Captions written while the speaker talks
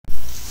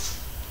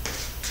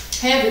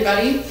Hey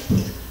everybody,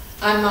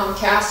 I'm Mama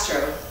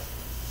Castro.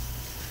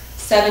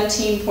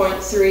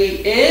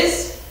 17.3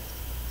 is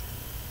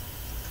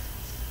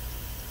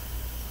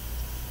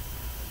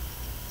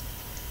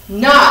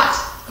not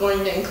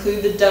going to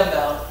include the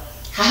dumbbell.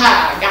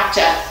 Haha,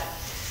 gotcha.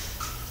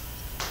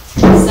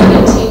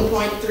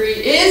 17.3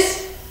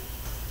 is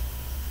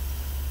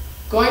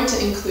going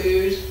to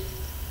include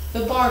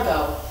the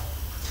barbell.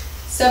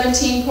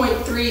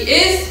 17.3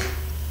 is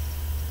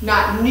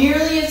not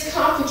nearly as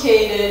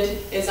complicated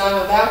as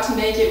I'm about to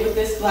make it with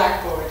this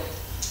blackboard.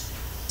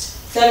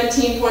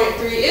 17.3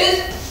 is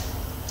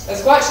a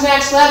squat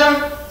snatch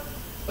ladder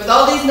with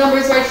all these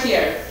numbers right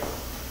here.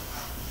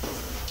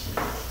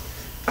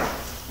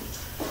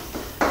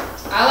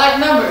 I like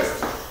numbers.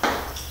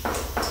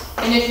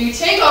 And if you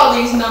take all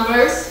these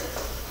numbers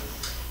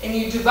and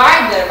you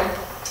divide them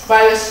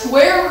by the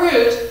square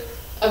root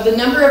of the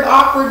number of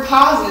awkward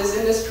pauses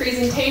in this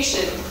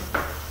presentation,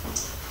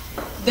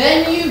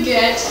 then you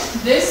get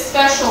this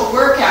special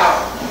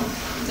workout,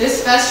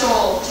 this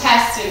special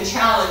test and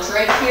challenge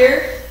right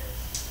here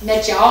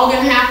that y'all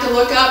gonna have to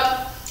look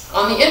up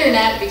on the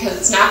internet because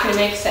it's not gonna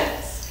make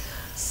sense.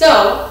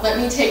 So let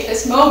me take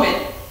this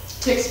moment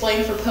to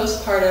explain for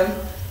postpartum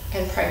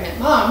and pregnant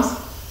moms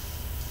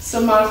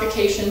some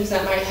modifications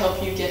that might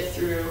help you get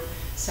through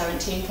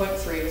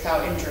 17.3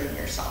 without injuring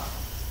yourself.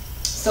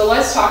 So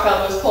let's talk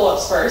about those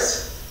pull-ups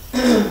first.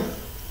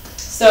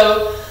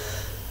 So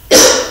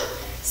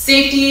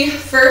safety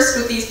first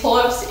with these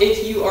pull-ups.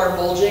 If you are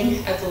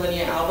bulging at the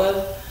linea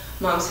alba,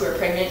 moms who are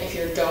pregnant, if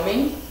you're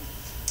doming,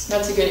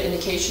 that's a good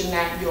indication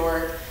that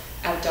your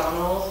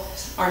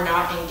abdominals are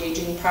not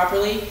engaging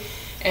properly,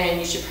 and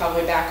you should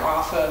probably back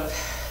off of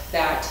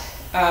that.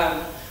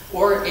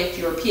 Or if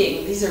you're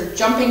peeing. These are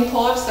jumping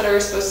pull-ups that are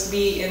supposed to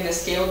be in the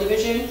scale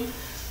division.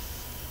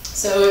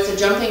 So if the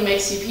jumping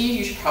makes you pee,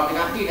 you should probably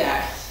not do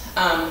that.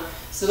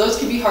 So those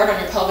can be hard on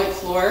your pelvic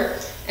floor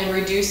and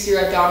reduce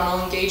your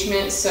abdominal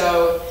engagement.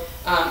 So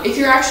if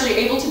you're actually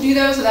able to do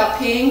those without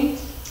peeing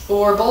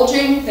or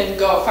bulging, then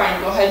go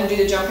ahead and do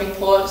the jumping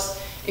pull-ups.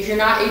 If you're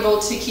not able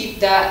to keep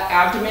that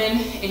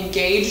abdomen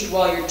engaged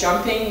while you're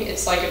jumping,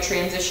 it's like a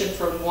transition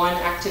from one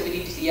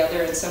activity to the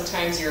other, and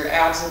sometimes your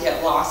abs will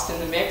get lost in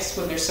the mix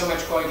when there's so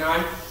much going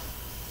on.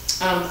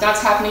 If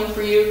that's happening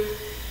for you,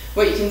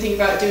 what you can think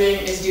about doing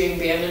is doing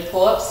banded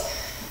pull-ups.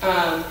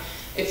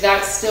 If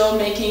that's still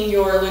making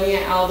your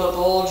linea alba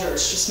bulge, or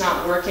it's just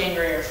not working,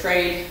 or you're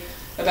afraid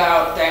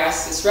about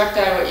diastasis recti,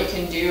 what you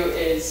can do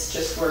is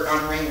just work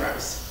on ring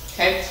rows.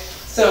 Okay,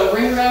 so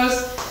ring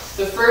rows,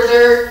 the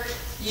further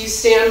you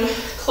stand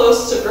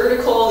close to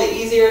vertical, the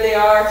easier they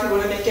are. If you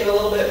want to make it a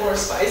little bit more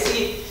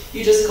spicy,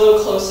 you just go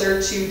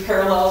closer to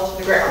parallel to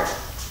the ground.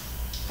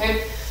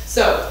 Okay,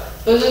 so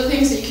those are the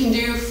things that you can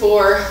do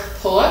for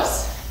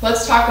pull-ups.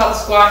 Let's talk about the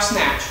squat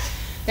snatch.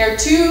 There are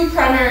two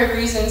primary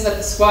reasons that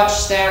the squat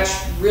snatch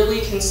really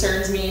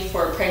concerns me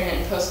for pregnant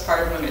and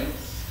postpartum women.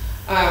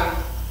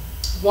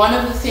 One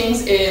of the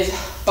things is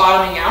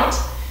bottoming out,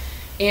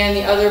 and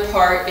the other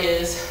part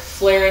is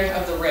flaring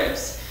of the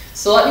ribs.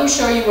 So let me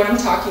show you what I'm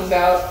talking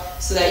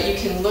about so that you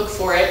can look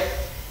for it.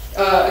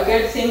 A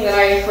good thing that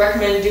I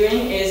recommend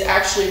doing is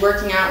actually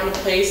working out in a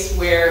place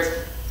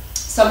where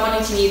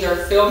someone can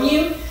either film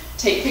you,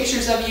 take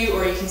pictures of you,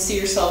 or you can see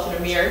yourself in a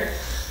mirror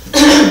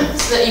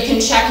so that you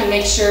can check and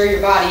make sure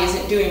your body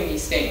isn't doing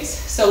these things.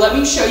 So let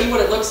me show you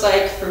what it looks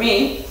like for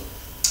me,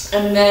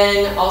 and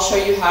then I'll show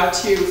you how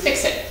to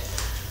fix it.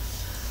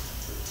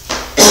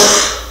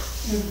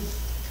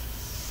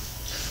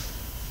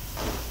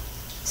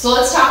 So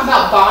let's talk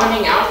about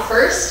bottoming out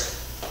first.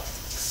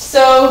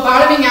 So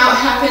bottoming out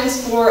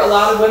happens for a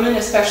lot of women,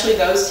 especially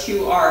those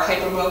who are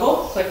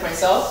hypermobile, like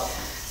myself.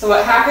 So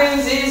what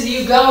happens is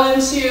you go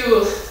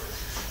into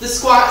the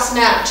squat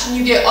snatch and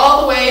you get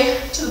all the way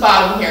to the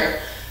bottom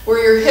here,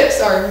 where your hips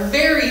are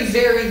very,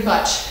 very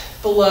much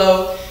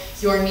below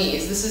your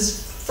knees. This is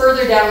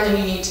further down than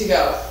you need to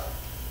go.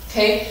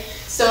 Okay,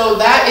 so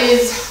that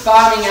is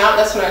bottoming out.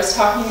 That's what I was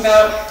talking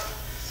about.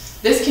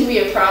 This can be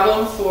a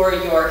problem for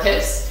your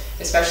hips,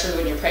 especially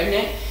when you're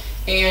pregnant,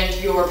 and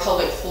your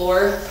pelvic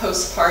floor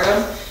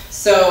postpartum.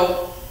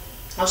 So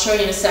I'll show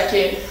you in a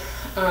second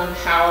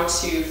how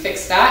to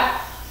fix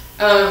that.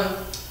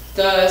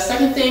 The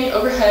second thing,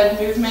 overhead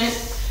movement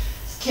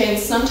can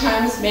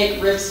sometimes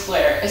make ribs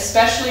flare,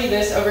 especially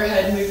this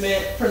overhead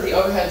movement for the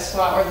overhead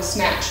squat or the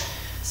snatch.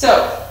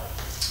 So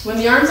when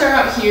the arms are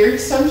out here,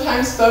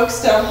 sometimes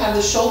folks don't have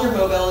the shoulder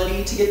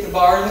mobility to get the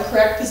bar in the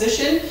correct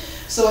position.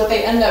 So what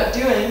they end up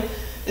doing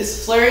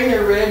is flaring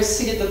their ribs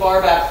to get the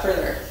bar back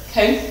further.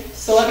 Okay,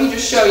 so let me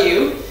just show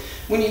you.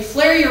 When you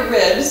flare your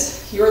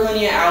ribs, your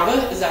linea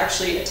alba is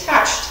actually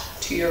attached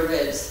to your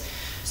ribs.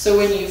 So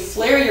when you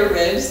flare your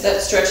ribs,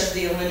 that stretches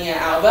the linea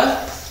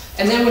alba.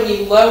 And then when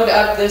you load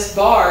up this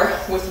bar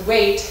with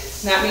weight,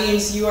 that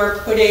means you are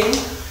putting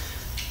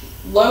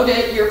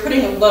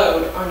a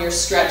load on your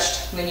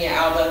stretched linea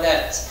alba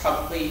that's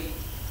probably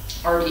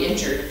already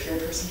injured if you're a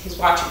person who's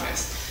watching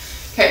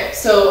this. Okay,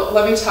 so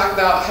let me talk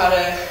about how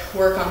to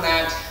work on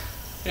that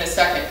in a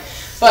second.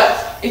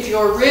 But if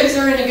your ribs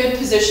are in a good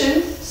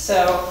position,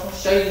 so I'll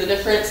show you the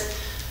difference.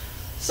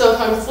 So if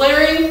I'm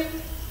flaring,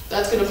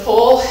 that's going to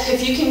pull.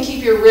 If you can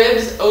keep your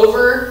ribs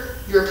over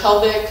your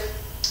pelvic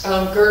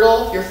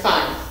girdle, you're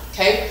fine,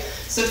 okay?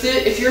 So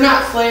if you're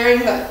not flaring,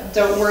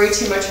 don't worry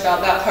too much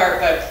about that part,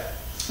 but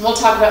we'll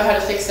talk about how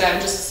to fix that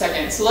in just a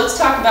second. So let's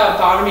talk about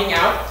bottoming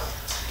out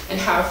and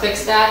how to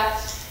fix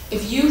that.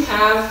 If you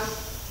have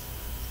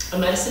a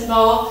medicine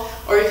ball,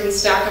 or you can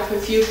stack up a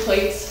few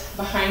plates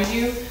behind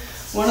you,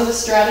 one of the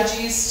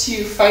strategies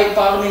to fight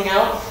bottoming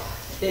out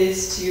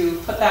is to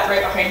put that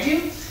right behind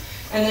you.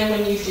 And then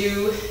when you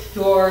do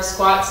your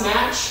squat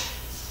snatch,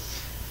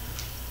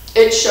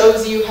 it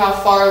shows you how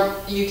far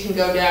you can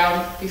go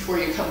down before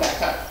you come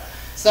back up.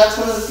 So that's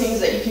one of the things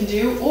that you can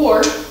do,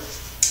 or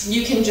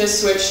you can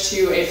just switch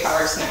to a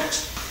power snatch.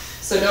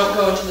 So don't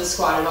go into the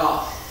squat at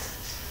all.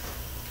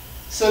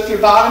 So if you're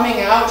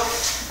bottoming out,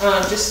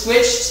 just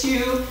switch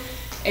to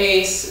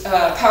a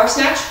power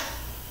snatch,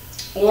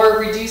 or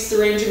reduce the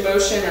range of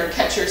motion, or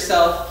catch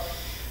yourself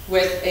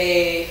with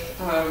a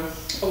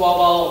wall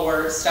ball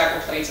or stack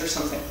of plates or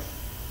something.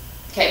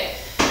 Okay,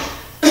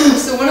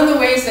 so one of the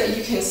ways that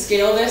you can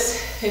scale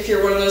this, if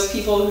you're one of those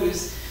people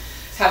who's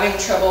having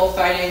trouble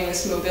fighting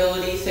this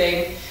mobility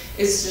thing,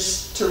 is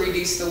just to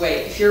reduce the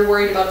weight. If you're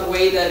worried about the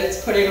weight that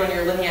it's putting on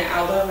your linea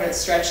alba when it's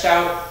stretched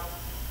out,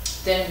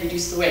 then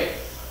reduce the weight.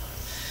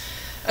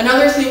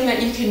 Another thing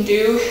that you can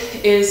do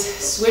is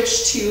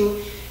switch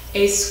to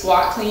a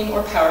squat clean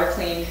or power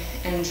clean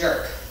and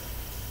jerk.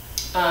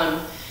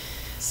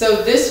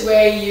 So this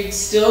way you'd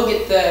still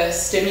get the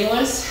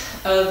stimulus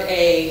of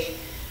a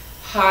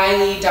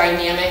highly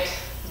dynamic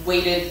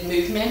weighted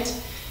movement,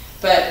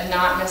 but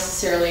not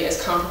necessarily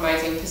as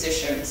compromising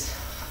positions.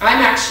 I'm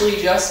actually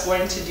just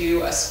going to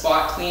do a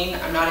squat clean.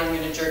 I'm not even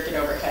going to jerk it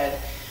overhead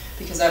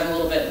because I'm a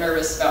little bit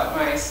nervous about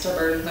my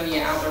stubborn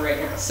linea alba right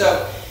now.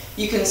 So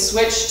you can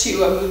switch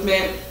to a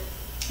movement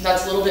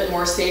that's a little bit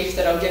more safe,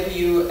 that'll give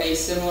you a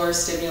similar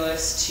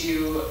stimulus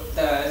to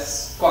the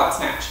squat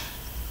snatch.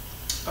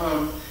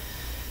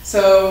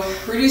 So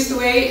reduce the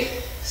weight,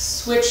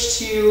 switch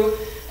to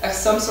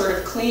some sort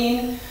of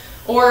clean,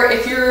 or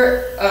if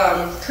you're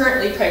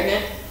currently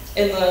pregnant,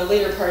 in the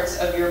later parts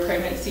of your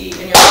pregnancy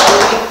and your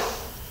belly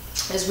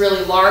is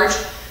really large,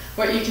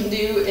 what you can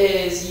do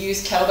is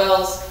use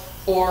kettlebells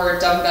or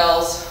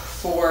dumbbells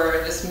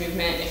for this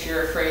movement if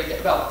you're afraid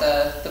about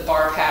the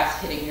bar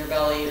path hitting your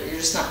belly, or you're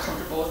just not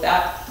comfortable with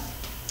that.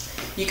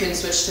 You can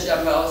switch to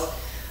dumbbells.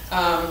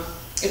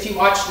 If you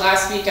watched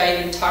last week, I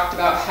even talked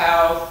about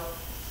how,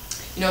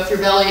 if your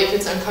belly, if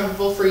it's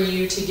uncomfortable for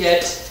you to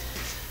get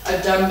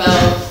a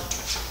dumbbell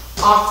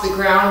off the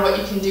ground, what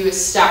you can do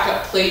is stack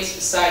up plates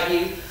beside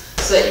you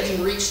so that you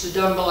can reach the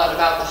dumbbell at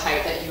about the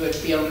height that you would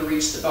be able to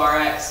reach the bar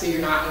at, so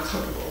you're not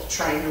uncomfortable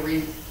trying to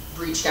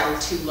reach down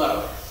too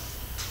low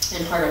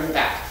and hard on your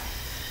back.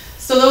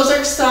 So those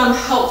are some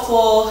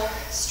helpful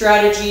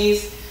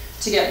strategies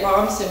to get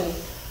moms and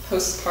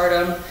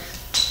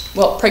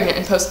pregnant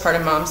and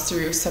postpartum moms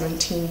through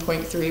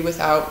 17.3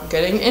 without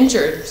getting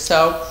injured.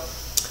 So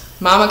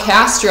Mama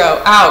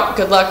Castro out.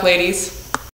 Good luck, ladies.